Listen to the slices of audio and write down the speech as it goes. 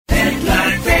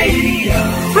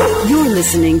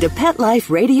listening to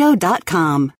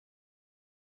PetLifeRadio.com.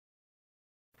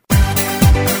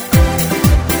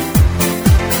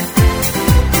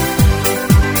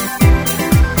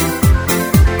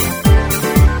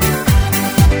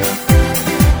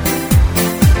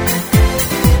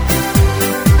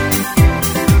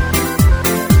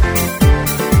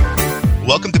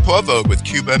 Welcome to Paw Vogue with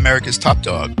Cuba, America's Top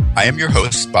Dog. I am your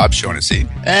host, Bob Shaughnessy.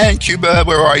 And Cuba,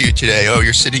 where are you today? Oh,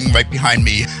 you're sitting right behind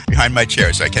me, behind my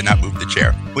chair, so I cannot move the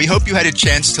chair. We hope you had a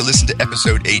chance to listen to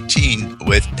episode 18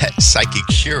 with Pet Psychic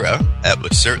Shira. That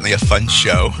was certainly a fun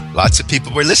show. Lots of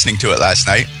people were listening to it last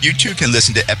night. You too can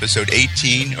listen to episode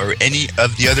 18 or any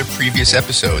of the other previous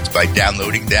episodes by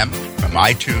downloading them from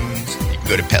iTunes. You can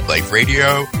go to Pet Life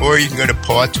Radio, or you can go to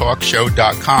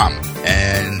pawtalkshow.com.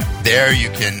 And there you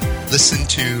can listen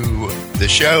to the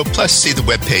show, plus see the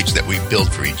webpage that we build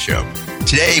for each show.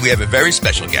 Today, we have a very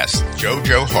special guest,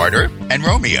 JoJo Harder and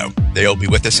Romeo. They'll be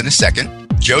with us in a second.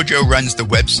 JoJo runs the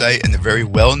website and the very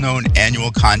well-known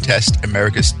annual contest,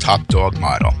 America's Top Dog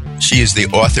Model. She is the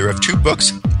author of 2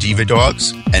 books, Diva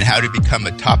Dogs and How to Become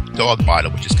a Top Dog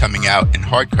Model, which is coming out in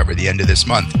hardcover the end of this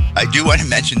month. I do want to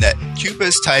mention that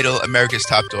Cuba's title, America's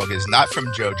Top Dog, is not from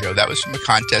JoJo. That was from a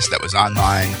contest that was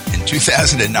online in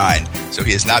 2009, so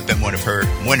he has not been one of her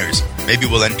winners. Maybe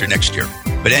we'll enter next year.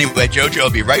 But anyway, JoJo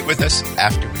will be right with us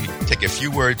after we take a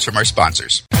few words from our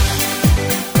sponsors.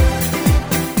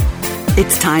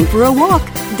 It's time for a walk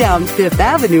down Fifth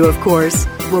Avenue, of course.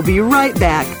 We'll be right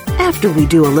back after we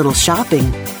do a little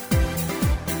shopping.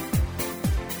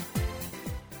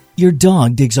 Your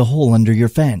dog digs a hole under your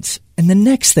fence, and the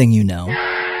next thing you know,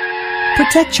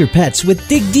 protect your pets with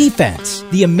Dig Defense,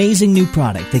 the amazing new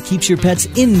product that keeps your pets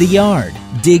in the yard.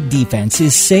 Dig Defense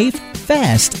is safe,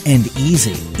 fast, and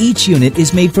easy. Each unit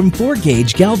is made from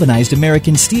 4-gauge galvanized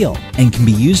American steel and can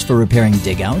be used for repairing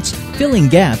dig-outs, filling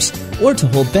gaps, or to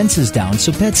hold fences down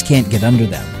so pets can't get under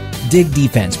them. Dig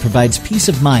Defense provides peace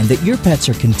of mind that your pets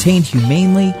are contained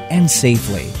humanely and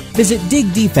safely. Visit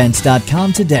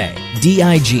digdefense.com today.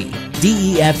 DIGDEFENCE.com.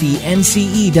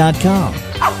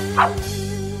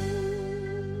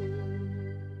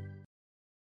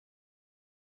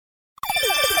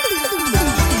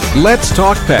 Let's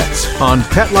Talk Pets on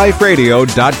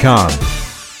PetLifeRadio.com.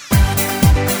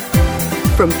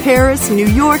 From Paris, New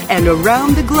York, and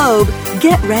around the globe,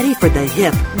 get ready for the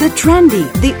hip, the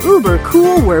trendy, the uber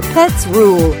cool where pets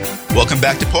rule. Welcome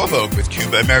back to Paw Vogue with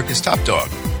Cuba, America's Top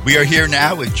Dog. We are here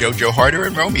now with JoJo Harder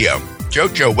and Romeo.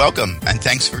 JoJo, welcome, and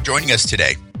thanks for joining us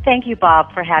today. Thank you,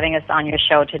 Bob, for having us on your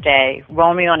show today.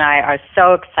 Romeo and I are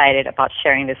so excited about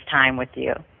sharing this time with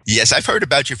you. Yes, I've heard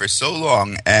about you for so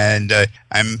long, and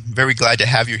I'm very glad to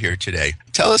have you here today.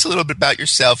 Tell us a little bit about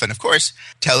yourself, and of course,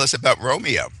 tell us about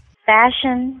Romeo.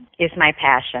 Fashion is my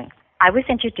passion. I was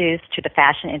introduced to the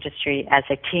fashion industry as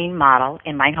a teen model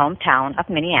in my hometown of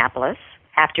Minneapolis.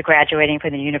 After graduating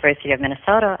from the University of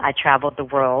Minnesota, I traveled the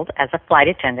world as a flight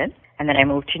attendant, and then I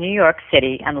moved to New York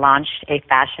City and launched a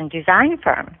fashion design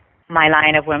firm. My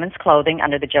line of women's clothing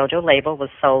under the JoJo label was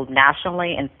sold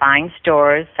nationally in fine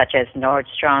stores such as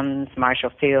Nordstrom's, Marshall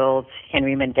Field's,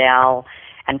 Henry Mandel,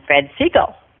 and Fred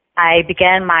Segal. I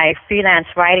began my freelance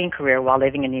writing career while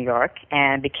living in New York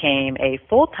and became a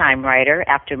full-time writer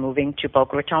after moving to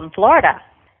Boca Raton, Florida.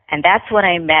 And that's when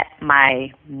I met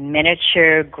my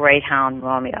miniature greyhound,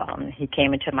 Romeo. He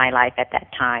came into my life at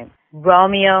that time.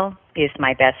 Romeo is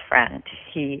my best friend.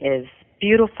 He is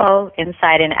beautiful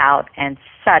inside and out and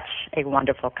such a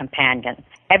wonderful companion.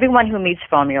 Everyone who meets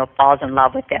Romeo falls in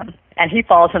love with him, and he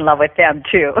falls in love with them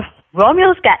too.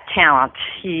 Romeo's got talent.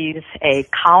 He's a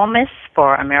columnist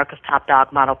for America's Top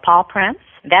Dog Model Paw Prints.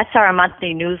 That's our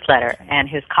monthly newsletter, and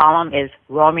his column is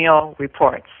Romeo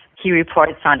Reports. He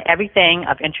reports on everything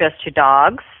of interest to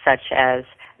dogs, such as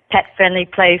pet-friendly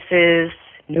places,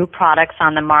 new products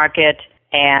on the market,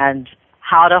 and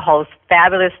how to host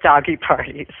fabulous doggy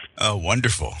parties. Oh,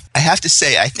 wonderful. I have to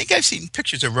say, I think I've seen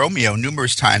pictures of Romeo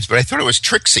numerous times, but I thought it was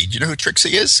Trixie. Do you know who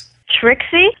Trixie is?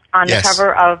 Trixie on the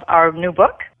cover of our new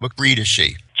book? What breed is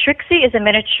she? Trixie is a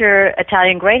miniature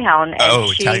Italian Greyhound.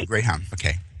 And Italian Greyhound.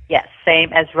 Okay. Yes,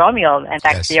 same as Romeo. In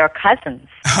fact, they are cousins.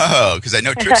 Oh, because I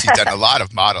know Trixie's done a lot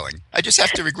of modeling. I just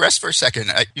have to regress for a second.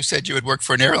 You said you had worked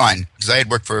for an airline, because I had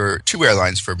worked for 2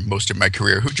 airlines for most of my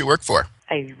career. Who'd you work for?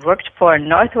 I worked for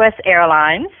Northwest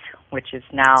Airlines, which is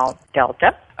now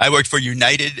Delta. I worked for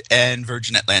United and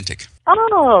Virgin Atlantic.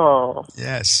 Oh.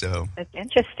 Yes, so. That's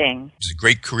interesting. It was a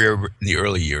great career in the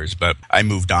early years, but I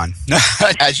moved on,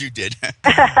 as you did.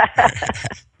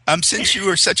 Since you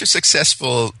were such a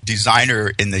successful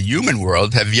designer in the human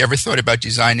world, have you ever thought about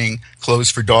designing clothes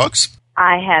for dogs?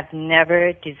 I have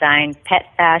never designed pet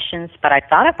fashions, but I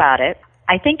thought about it.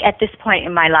 I think at this point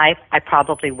in my life, I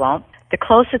probably won't. The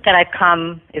closest that I've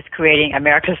come is creating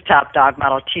America's Top Dog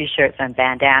model T-shirts and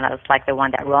bandanas like the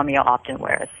one that Romeo often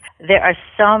wears. There are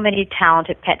so many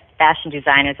talented pet fashion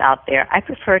designers out there. I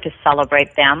prefer to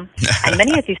celebrate them. And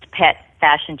many of these pet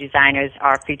fashion designers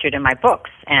are featured in my books,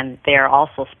 and they're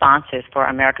also sponsors for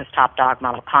America's Top Dog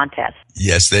Model Contest.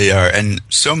 Yes, they are. And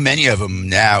so many of them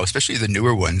now, especially the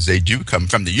newer ones, they do come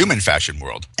from the human fashion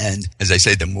world. And as I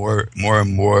say, the more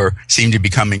and more seem to be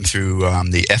coming through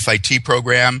the FIT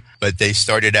program, but they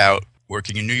started out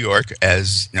working in New York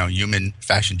as human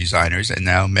fashion designers, and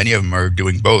now many of them are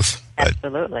doing both.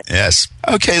 Absolutely. Yes.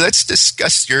 Okay, let's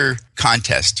discuss your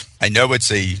contest. I know I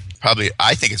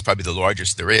think it's probably the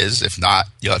largest there is. If not,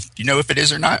 do you know if it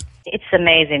is or not? It's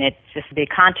amazing. It's just the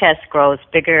contest grows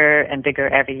bigger and bigger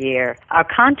every year. Our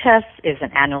contest is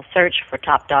an annual search for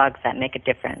top dogs that make a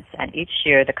difference. And each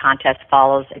year the contest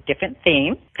follows a different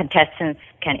theme. Contestants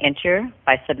can enter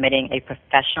by submitting a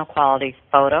professional quality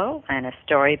photo and a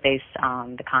story based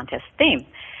on the contest theme.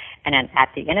 And then at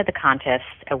the end of the contest,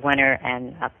 a winner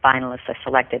and a finalist are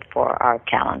selected for our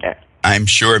calendar. I'm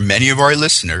sure many of our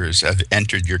listeners have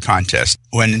entered your contest.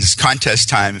 When it's contest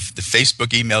time, the Facebook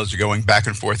emails are going back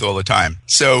and forth all the time.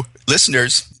 So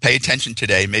listeners, pay attention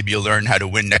today. Maybe you'll learn how to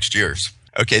win next year's.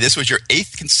 Okay, this was your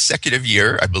 8th consecutive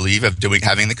year, I believe, of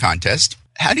having the contest.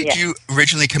 How did you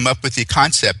originally come up with the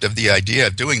concept of the idea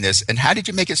of doing this, and how did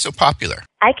you make it so popular?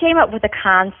 I came up with the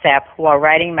concept while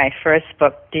writing my first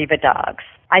book, Diva Dogs.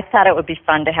 I thought it would be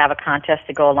fun to have a contest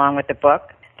to go along with the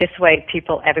book. This way,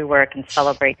 people everywhere can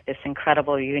celebrate this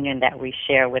incredible union that we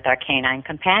share with our canine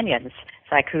companions.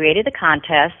 So I created the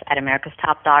contest at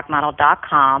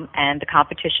americastopdogmodel.com, and the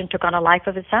competition took on a life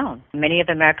of its own. Many of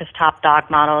America's Top Dog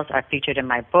models are featured in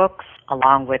my books,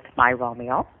 along with my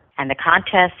Romeo. And the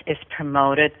contest is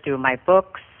promoted through my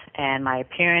books and my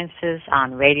appearances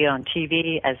on radio and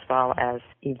TV, as well as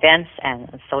events and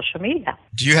social media.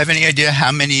 Do you have any idea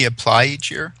how many apply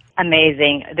each year?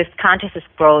 Amazing. This contest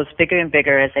grows bigger and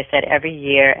bigger, as I said, every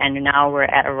year, and now we're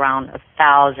at around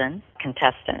 1,000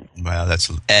 contestants. Wow,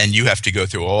 and you have to go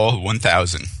through all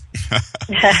 1,000.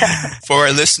 For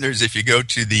our listeners, if you go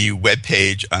to the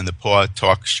webpage on the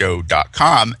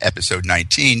pawtalkshow.com, episode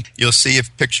 19, you'll see a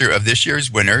picture of this year's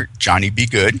winner, Johnny B.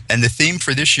 Good, and the theme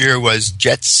for this year was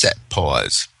Jet Set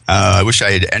Paws. I wish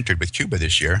I had entered with Cuba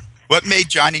this year. What made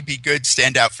Johnny B. Good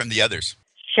stand out from the others?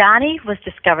 Johnny was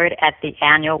discovered at the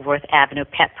annual Worth Avenue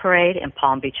Pet Parade in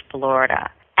Palm Beach, Florida,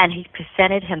 and he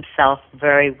presented himself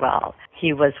very well.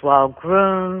 He was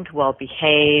well-groomed,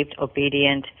 well-behaved,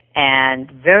 obedient, and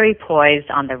very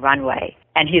poised on the runway.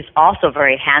 And he's also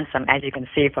very handsome, as you can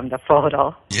see from the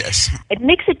photo. Yes. It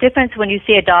makes a difference when you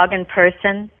see a dog in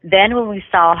person. Then when we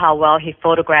saw how well he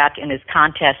photographed in his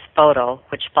contest photo,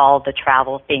 which followed the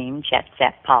travel theme, Jet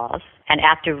Set Paws, and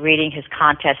after reading his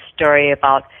contest story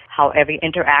about how every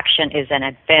interaction is an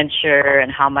adventure and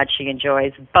how much he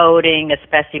enjoys boating,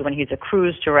 especially when he's a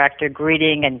cruise director,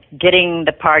 greeting and getting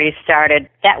the party started,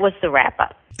 that was the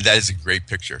wrap-up. That is a great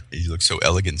picture. You look so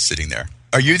elegant sitting there.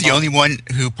 Are you the only one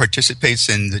who participates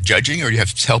in the judging, or do you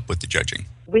have help with the judging?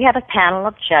 We have a panel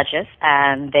of judges,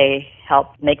 and they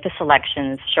help make the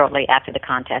selections shortly after the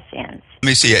contest ends. Let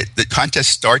me see it. The contest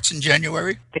starts in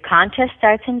January? The contest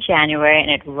starts in January, and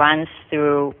it runs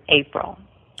through April.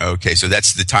 Okay, so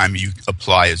that's the time you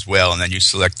apply as well, and then you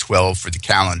select 12 for the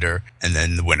calendar, and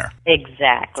then the winner.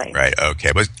 Exactly. Right,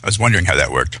 okay. I was wondering how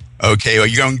that worked. Okay, are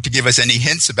you going to give us any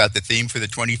hints about the theme for the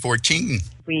 2014?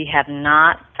 We have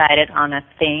not decided on a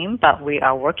theme, but we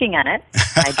are working on it.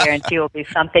 I guarantee it will be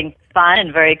something fun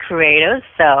and very creative,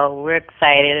 so we're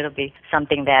excited. It'll be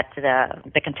something that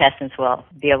the contestants will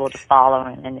be able to follow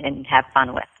and have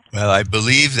fun with. Well, I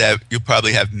believe that you'll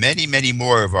probably have many, many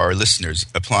more of our listeners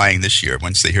applying this year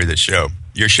once they hear this show.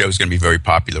 Your show is going to be very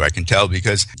popular, I can tell,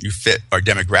 because you fit our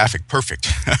demographic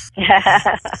perfect.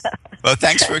 Well,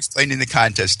 thanks for explaining the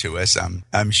contest to us.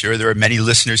 I'm sure there are many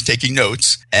listeners taking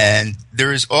notes, and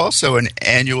there is also an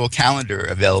annual calendar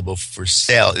available for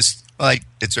sale.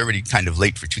 It's already kind of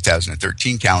late for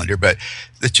 2013 calendar, but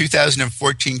the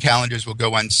 2014 calendars will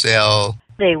go on sale.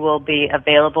 They will be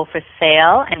available for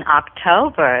sale in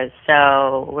October,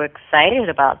 so we're excited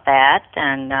about that,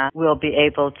 and we'll be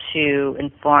able to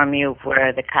inform you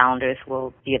where the calendars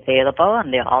will be available,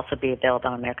 and they'll also be available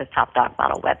on America's Top Dog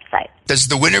Model website. Does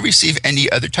the winner receive any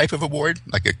other type of award,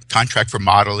 like a contract for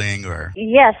modeling or?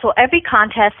 Yeah, so every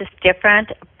contest is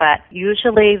different, but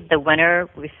usually the winner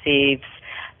receives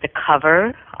the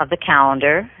cover of the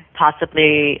calendar,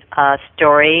 possibly a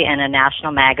story in a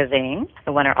national magazine.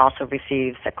 The winner also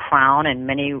receives a crown and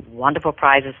many wonderful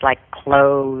prizes like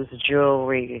clothes,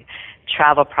 jewelry,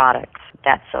 travel products,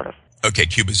 that sort of Okay,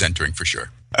 Cuba's entering for sure.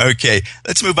 Okay,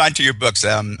 let's move on to your books.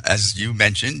 As you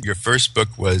mentioned, your first book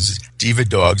was Diva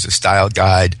Dogs, A Style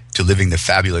Guide to Living the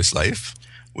Fabulous Life,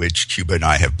 which Cuba and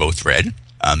I have both read.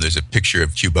 There's a picture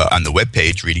of Cuba on the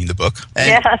webpage reading the book. And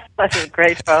yes, those are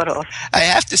great photos. I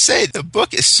have to say, the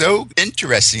book is so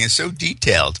interesting and so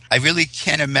detailed. I really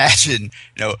can't imagine,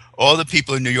 all the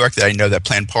people in New York that I know that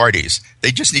plan parties.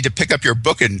 They just need to pick up your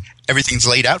book and everything's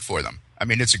laid out for them. I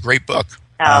mean, it's a great book.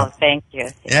 Oh, thank you.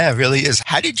 Yeah, it really is.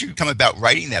 How did you come about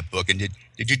writing that book? And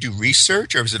did you do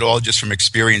research, or was it all just from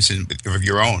experience of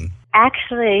your own?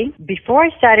 Actually, before I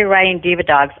started writing Diva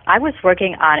Dogs, I was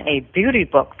working on a beauty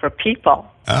book for people.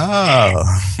 Oh.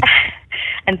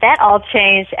 And that all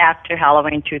changed after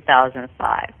Halloween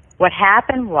 2005. What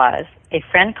happened was a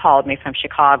friend called me from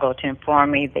Chicago to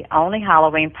inform me the only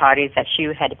Halloween parties that she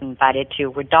had been invited to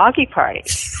were doggy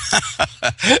parties.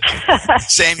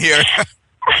 Same here.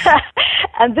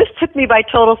 And this took me by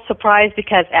total surprise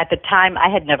because at the time I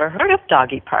had never heard of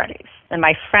doggy parties. And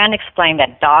my friend explained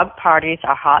that dog parties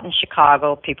are hot in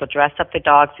Chicago. People dress up the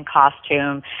dogs in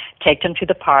costume, take them to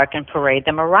the park, and parade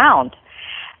them around.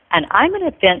 And I'm an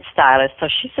event stylist, so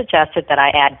she suggested that I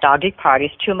add doggy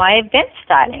parties to my event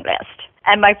styling list.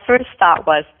 And my first thought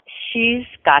was, she's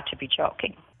got to be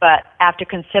joking. But after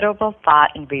considerable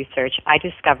thought and research, I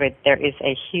discovered there is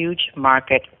a huge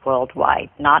market worldwide,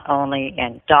 not only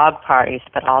in dog parties,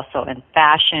 but also in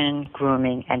fashion,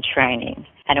 grooming, and training.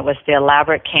 And it was the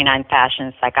elaborate canine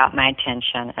fashions that got my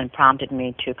attention and prompted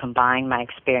me to combine my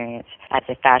experience as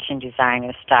a fashion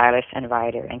designer, stylist, and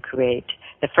writer and create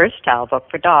the first style book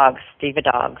for dogs, Diva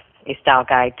Dogs, A Style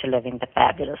Guide to Living the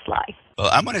Fabulous Life. Well,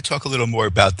 I'm going to talk a little more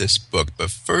about this book, but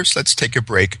first let's take a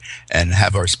break and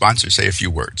have our sponsor say a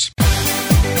few words.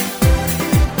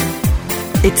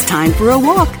 It's time for a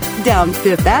walk down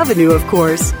Fifth Avenue, of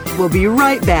course. We'll be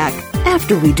right back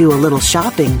after we do a little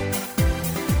shopping.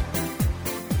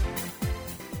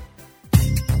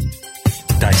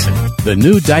 Dyson. The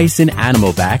new Dyson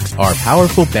Animal Vacs are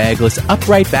powerful bagless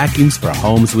upright vacuums for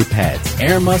homes with pets.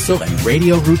 Air muscle and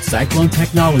radio root cyclone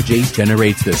technology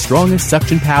generates the strongest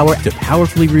suction power to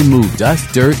powerfully remove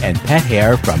dust, dirt, and pet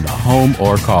hair from the home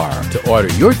or car. To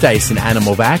order your Dyson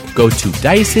Animal Vac, go to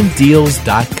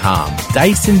DysonDeals.com.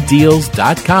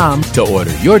 DysonDeals.com to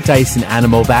order your Dyson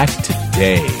Animal Vac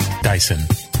today. Dyson.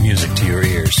 Music to your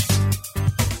ears.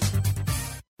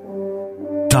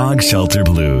 Dog Shelter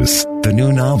Blues, the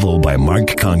new novel by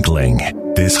Mark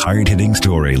Conkling. This hard-hitting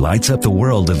story lights up the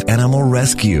world of animal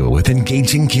rescue with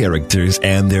engaging characters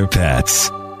and their pets,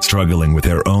 struggling with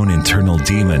their own internal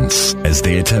demons as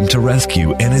they attempt to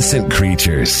rescue innocent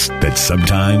creatures that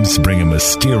sometimes bring a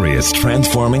mysterious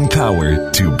transforming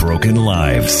power to broken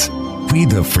lives.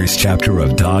 Read the first chapter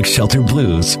of Dog Shelter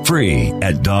Blues free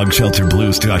at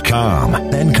dogshelterblues.com.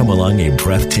 Then come along a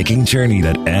breathtaking journey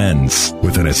that ends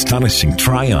with an astonishing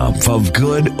triumph of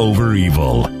good over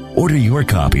evil. Order your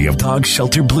copy of Dog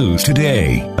Shelter Blues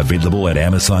today. Available at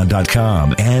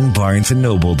Amazon.com and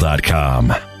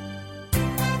BarnesandNoble.com.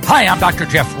 Hi, I'm Dr.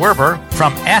 Jeff Werber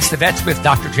from Ask the Vets with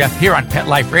Dr. Jeff here on Pet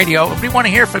Life Radio. We want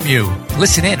to hear from you.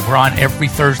 Listen in. We're on every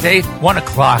Thursday, 1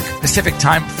 o'clock Pacific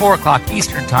Time, 4 o'clock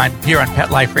Eastern Time here on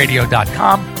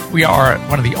PetLifeRadio.com. We are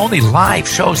one of the only live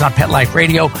shows on Pet Life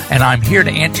Radio, and I'm here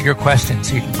to answer your questions.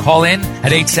 So you can call in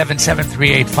at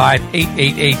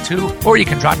 877-385-8882, or you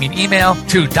can drop me an email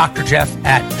to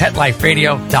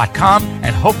drjeff@PetLifeRadio.com,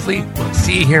 and hopefully we'll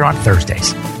see you here on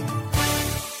Thursdays.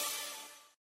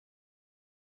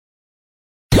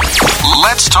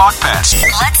 Let's talk pets.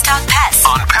 Let's talk pets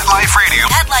On Pet Life Radio.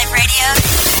 Pet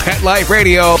Life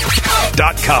Radio.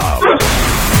 PetLifeRadio.com.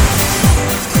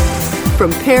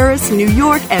 From Paris, New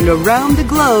York, and around the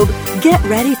globe, get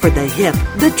ready for the hip,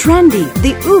 the trendy,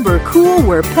 the uber cool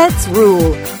where pets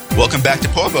rule. Welcome back to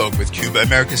Paw Vogue with Cuba,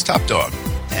 America's Top Dog.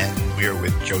 And we're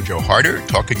with JoJo Harder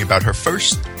talking about her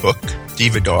first book,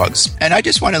 Diva Dogs. And I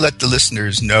just want to let the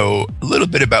listeners know a little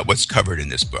bit about what's covered in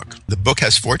this book. The book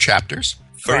has 4 chapters.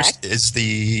 First is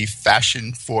the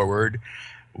fashion forward,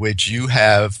 which you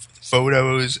have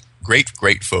photos, great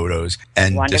photos,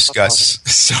 and Wonderful discuss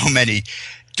so many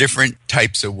different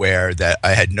types of wear that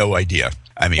I had no idea.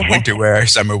 I mean, winter wear,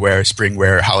 summer wear, spring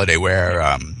wear, holiday wear,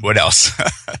 what else?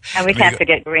 And we can't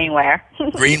forget green wear.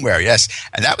 Green wear, yes.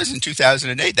 And that was in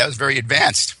 2008. That was very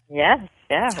advanced. Yes,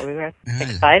 yeah, we were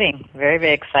exciting. Very,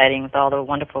 very exciting with all the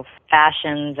wonderful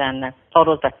fashions, and the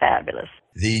photos are fabulous.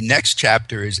 The next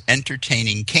chapter is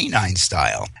Entertaining Canine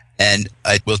Style. And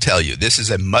I will tell you, this is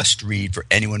a must-read for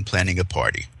anyone planning a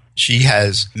party. She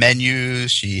has menus,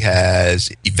 she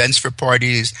has events for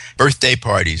parties, birthday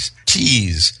parties,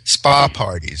 teas, spa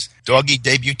parties, doggy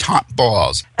debutante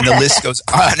balls, and the list goes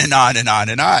on and on and on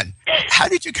and on. How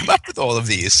did you come up with all of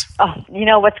these? Oh, you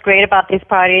know what's great about these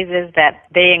parties is that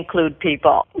they include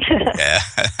people. Yeah,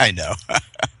 I know.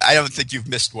 I don't think you've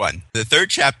missed one. The third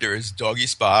chapter is doggy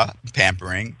spa,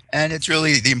 pampering, and it's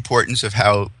really the importance of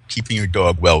how keeping your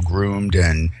dog well-groomed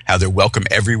and how they're welcome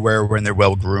everywhere when they're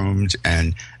well-groomed.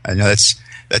 And I know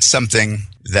that's something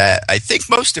that I think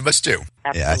most of us do.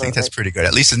 Absolutely. Yeah, I think that's pretty good,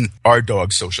 at least in our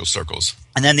dog social circles.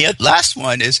 And then the last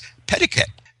one is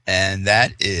petiquette. And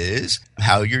that is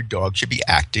how your dog should be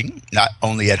acting, not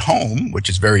only at home, which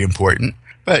is very important,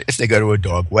 but if they go to a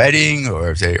dog wedding or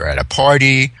if they're at a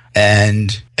party.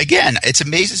 And again, it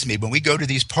amazes me when we go to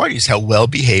these parties how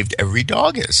well-behaved every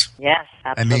dog is. Yes,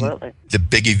 absolutely. I mean, the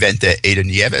big event that Ada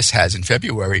Nieves has in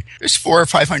February, there's 400 or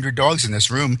 500 dogs in this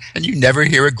room, and you never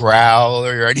hear a growl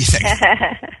or anything.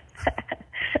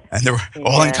 And they're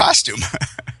all in costume.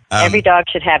 Every dog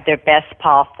should have their best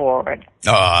paw forward.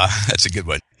 That's a good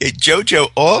one. Hey,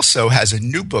 JoJo also has a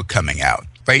new book coming out.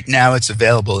 Right now it's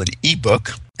available in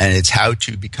ebook, and it's How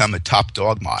to Become a Top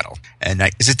Dog Model. And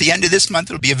is it the end of this month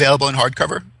it'll be available in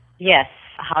hardcover? Yes.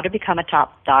 How to Become a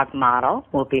Top Dog Model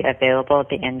will be available at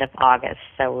the end of August.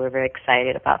 So we're very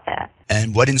excited about that.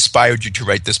 And what inspired you to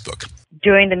write this book?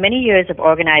 During the many years of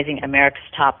organizing America's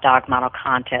Top Dog Model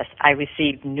contest, I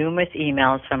received numerous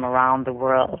emails from around the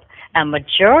world. A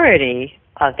majority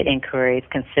of the inquiries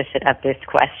consisted of this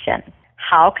question: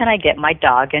 how can I get my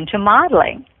dog into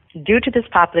modeling? Due to this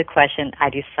popular question, I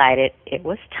decided it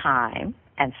was time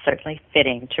and certainly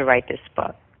fitting to write this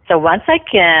book. So once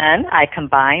again, I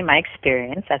combined my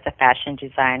experience as a fashion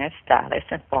designer, stylist,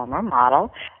 and former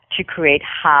model to create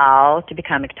How to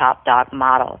Become a Top Dog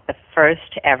Model, the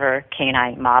first ever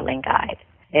canine modeling guide.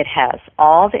 It has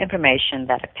all the information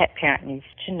that a pet parent needs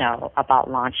to know about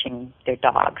launching their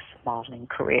dog's modeling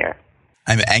career.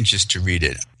 I'm anxious to read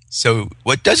it. So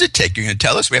what does it take? You're going to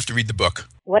tell us? We have to read the book.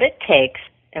 What it takes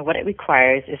and what it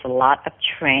requires is a lot of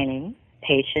training,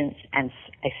 patience, and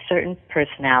a certain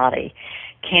personality.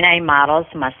 Canine models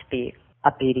must be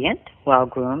obedient,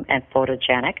 well-groomed, and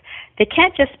photogenic. They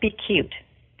can't just be cute.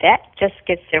 That just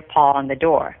gets their paw on the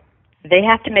door. They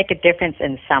have to make a difference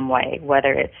in some way,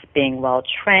 whether it's being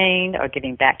well-trained or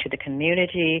giving back to the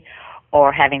community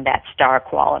or having that star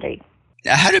quality.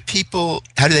 Now, how do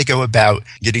they go about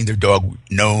getting their dog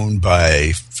known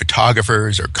by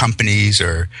photographers or companies,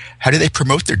 or how do they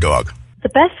promote their dog? The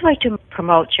best way to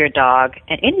promote your dog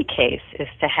in any case is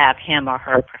to have him or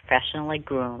her professionally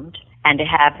groomed and to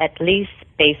have at least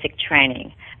basic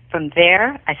training. From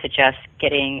there, I suggest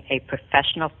getting a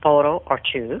professional photo or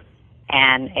two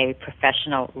and a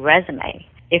professional resume.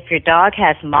 If your dog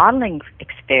has modeling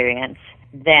experience,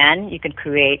 then you can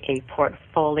create a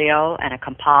portfolio and a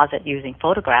composite using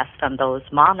photographs from those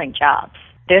modeling jobs.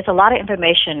 There's a lot of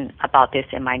information about this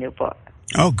in my new book.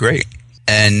 Oh, great.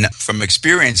 And from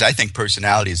experience, I think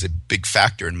personality is a big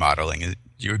factor in modeling. Do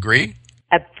you agree?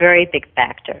 A very big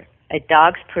factor. A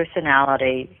dog's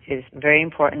personality is very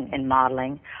important in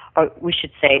modeling, or we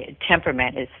should say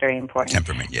temperament is very important.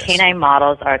 Temperament, yes. Canine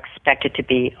models are expected to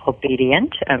be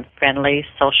obedient, friendly,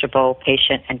 sociable,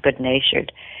 patient, and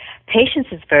good-natured. Patience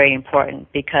is very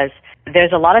important because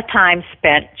there's a lot of time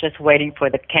spent just waiting for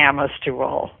the cameras to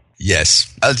roll.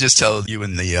 Yes. I'll just tell you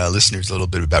and the listeners a little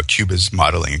bit about Cuba's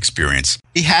modeling experience.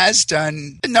 He has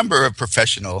done a number of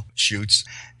professional shoots.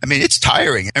 I mean, it's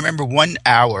tiring. I remember 1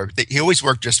 hour. He always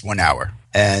worked just 1 hour.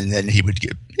 And then he'd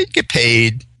get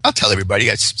paid. I'll tell everybody,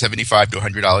 that's $75 to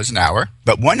 $100 an hour.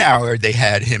 But 1 hour, they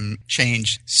had him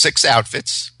change 6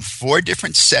 outfits, 4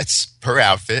 different sets per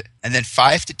outfit, and then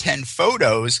 5 to 10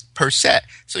 photos per set.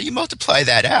 So you multiply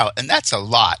that out, and that's a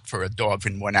lot for a dog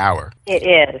in 1 hour. It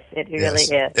is. It really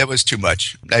is. It was too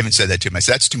much. I even said that to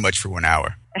myself. That's too much for 1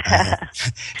 hour.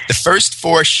 The first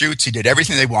 4 shoots, he did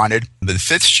everything they wanted. But the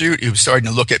 5th shoot, he was starting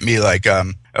to look at me like,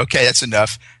 okay, that's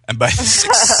enough. And by the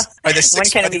 6th, when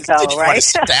can we go, he right? want to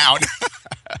sit down.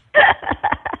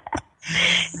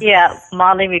 Yeah,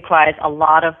 modeling requires a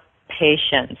lot of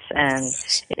patience, and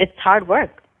it's hard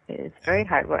work. It's very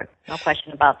hard work. No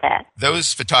question about that.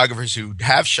 Those photographers who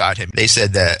have shot him, they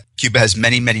said that Cuba has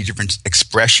many, many different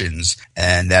expressions,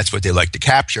 and that's what they like to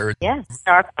capture. Yeah,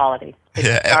 star quality.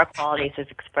 Star quality is his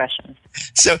expressions.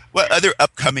 So what other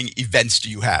upcoming events do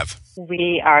you have?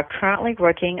 We are currently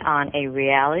working on a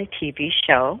reality TV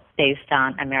show based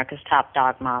on America's Top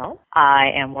Dog Model.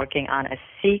 I am working on a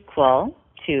sequel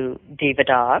to Diva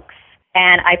Dogs.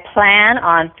 And I plan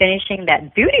on finishing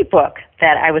that beauty book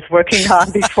that I was working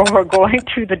on before going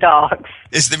to the dogs.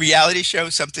 Is the reality show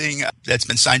something that's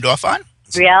been signed off on?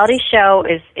 Reality show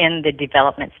is in the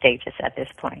development stages at this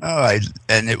point. Oh,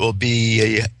 and it will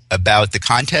be about the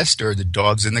contest or the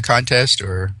dogs in the contest,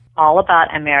 or? all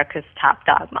about America's top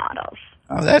dog models.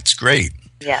 Oh, that's great.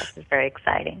 Yes, it's very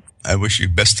exciting. I wish you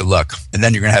best of luck. And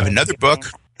then you're going to have another book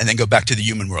and then go back to the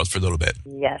human world for a little bit.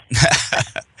 Yes.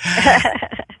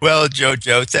 Well,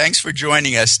 JoJo, thanks for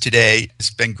joining us today.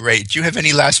 It's been great. Do you have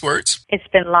any last words? It's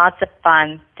been lots of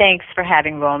fun. Thanks for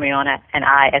having Romeo and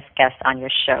I as guests on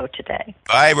your show today.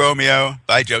 Bye, Romeo.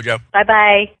 Bye, JoJo.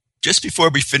 Bye-bye. Just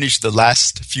before we finish the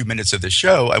last few minutes of the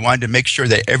show, I wanted to make sure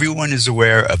that everyone is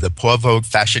aware of the Paul Vogue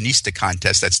Fashionista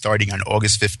Contest that's starting on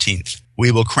August 15th.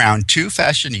 We will crown 2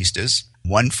 fashionistas,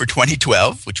 one for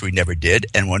 2012, which we never did,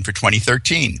 and one for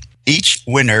 2013. Each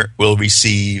winner will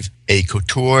receive a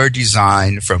couture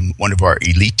design from one of our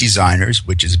elite designers,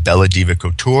 which is Bella Diva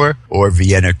Couture or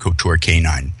Vienna Couture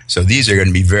K9. So these are going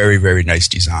to be very, very nice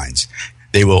designs.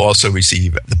 They will also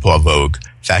receive the Paul Vogue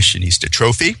Fashionista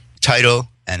Trophy, title,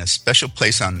 and a special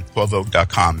place on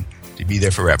paulvogue.com to be there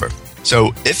forever.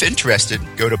 So if interested,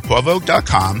 go to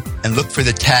paulvogue.com and look for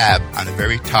the tab on the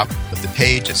very top of the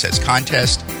page that says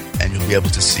contest, and you'll be able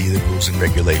to see the rules and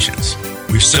regulations.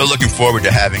 We're still looking forward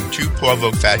to having 2 Paul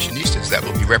Vogue fashionistas that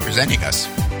will be representing us.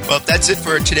 Well, that's it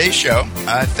for today's show.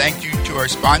 Thank you to our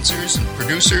sponsors and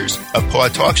producers of Paw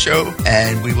Talk Show,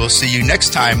 and we will see you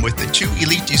next time with the 2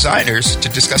 elite designers to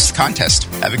discuss the contest.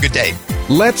 Have a good day.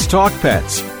 Let's Talk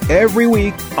Pets, every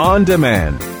week on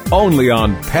demand, only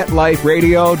on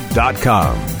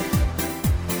PetLifeRadio.com.